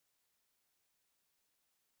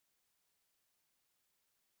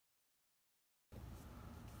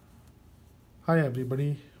Hi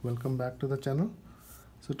everybody, welcome back to the channel.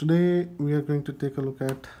 So today we are going to take a look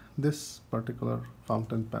at this particular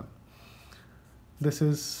fountain pen. This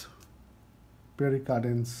is Pierre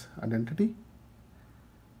Cardin's Identity,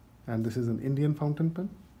 and this is an Indian fountain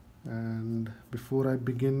pen. And before I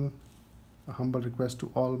begin, a humble request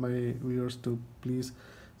to all my viewers to please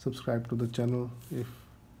subscribe to the channel if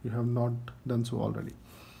you have not done so already.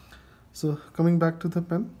 So coming back to the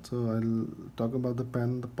pen, so I'll talk about the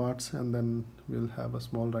pen, the parts, and then we'll have a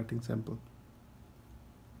small writing sample.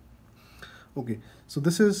 Okay, so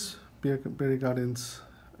this is Pierre Cardin's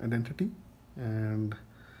Identity, and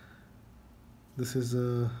this is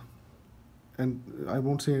and I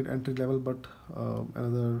won't say entry level, but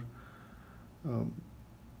another um,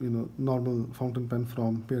 normal fountain pen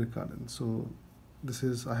from Pierre Cardin. So this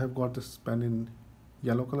is, I have got this pen in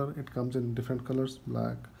yellow color. It comes in different colors,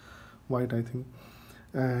 black, white, I think.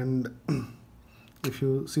 And if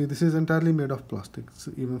you see, this is entirely made of plastic.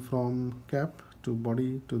 So even from cap to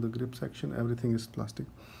body to the grip section, everything is plastic.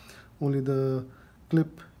 Only the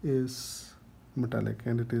clip is metallic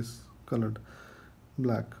and it is colored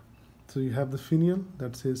black. So you have the finial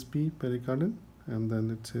that says P Pierre Cardin, and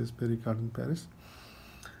then it says Pierre Cardin Paris.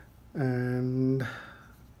 And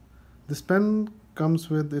this pen comes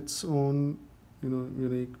with its own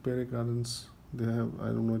unique Pierre Cardin's. They have, I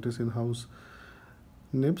don't know, it is in-house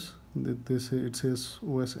nibs. It says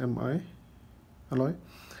OSMI alloy,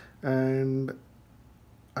 and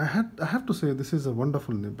I have to say this is a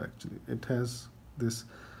wonderful nib. Actually, it has this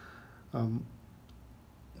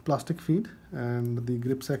plastic feed, and the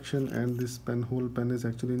grip section and this whole pen is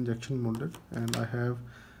actually injection molded, and I have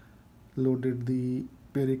loaded the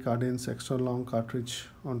Pierre Cardin's extra long cartridge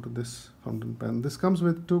onto this fountain pen. This comes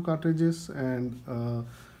with 2 cartridges and a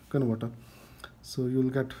converter, so you'll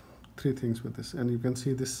get 3 things with this. And you can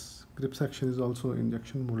see this grip section is also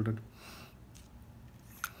injection molded.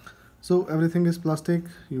 So everything is plastic.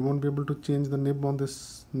 You won't be able to change the nib on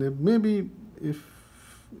this nib. Maybe if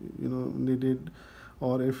needed,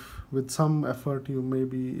 or if with some effort you may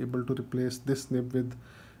be able to replace this nib with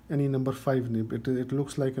any number 5 nib. It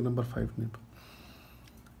looks like a number 5 nib.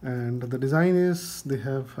 And the design is, they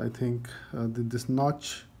have, I think, this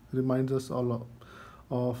notch reminds us all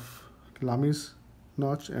of Lami's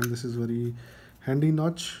notch, and this is very handy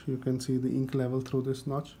notch. You can see the ink level through this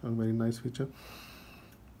notch, a very nice feature.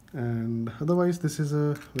 And otherwise, this is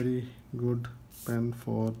a very good pen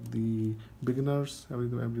for the beginners.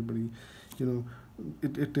 Everybody,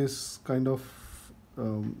 it is kind of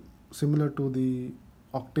similar to the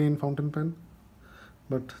Octane fountain pen,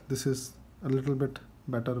 but this is a little bit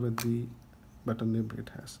better with the better nib it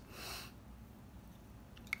has.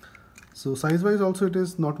 So size wise also, it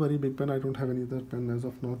is not very big pen. I don't have any other pen as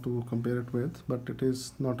of now to compare it with, but it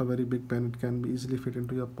is not a very big pen. It can be easily fit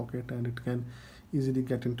into your pocket, and it can easily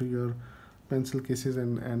get into your pencil cases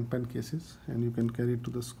and pen cases, and you can carry it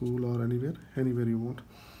to the school or anywhere you want.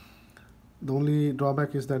 The only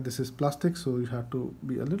drawback is that this is plastic, so you have to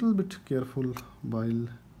be a little bit careful while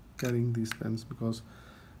carrying these pens, because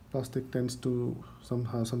plastic tends to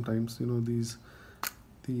sometimes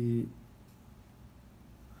the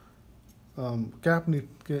cap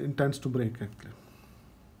intends to break actually.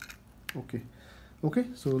 Okay,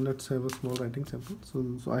 so let's have a small writing sample.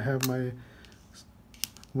 So I have my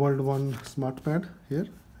World 1 smart pad here,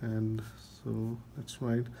 and so let's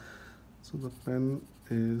write. So the pen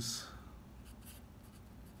is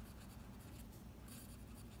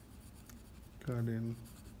Cardin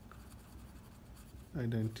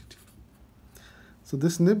Identity. So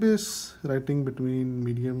this nib is writing between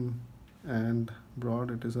medium and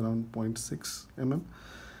broad. It is around 0.6 mm,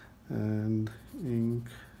 and ink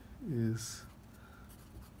is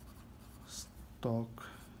stock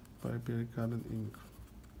by Pierre Cardin ink.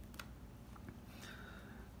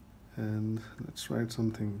 And let's write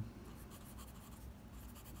something.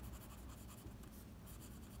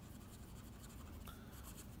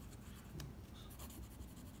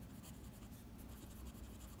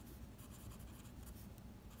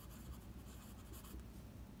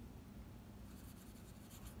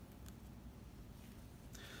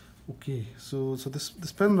 Okay, so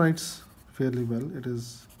this pen writes fairly well. It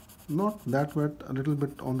is not that wet, a little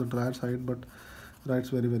bit on the drier side, but writes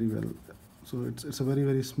very well. So it's a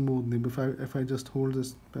very smooth nib. If I just hold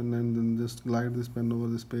this pen and then just glide this pen over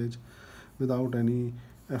this page without any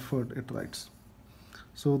effort, it writes.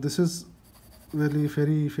 So this is really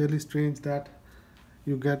fairly strange that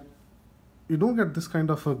you don't get this kind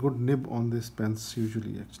of a good nib on these pens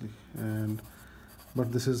usually actually.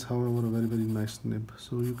 But this is, however, a very nice nib.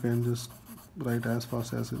 So you can just write as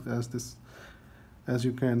fast as this as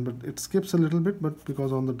you can, but it skips a little bit, but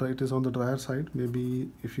because on the it is on the drier side, maybe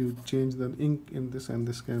if you change the ink in this, and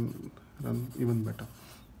this can run even better.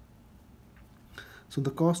 So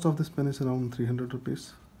the cost of this pen is around 300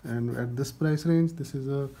 rupees, and at this price range, this is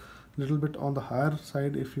a little bit on the higher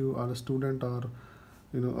side if you are a student or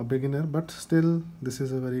a beginner, but still this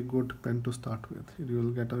is a very good pen to start with. You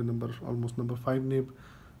will get a almost number 5 nib,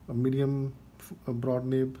 a medium, a broad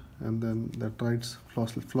nib, and then that writes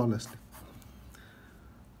flawlessly.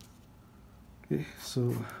 Okay,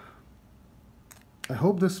 so I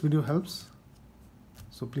hope this video helps.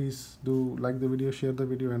 So please do like the video, share the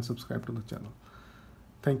video, and subscribe to the channel.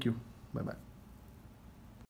 Thank you. Bye bye.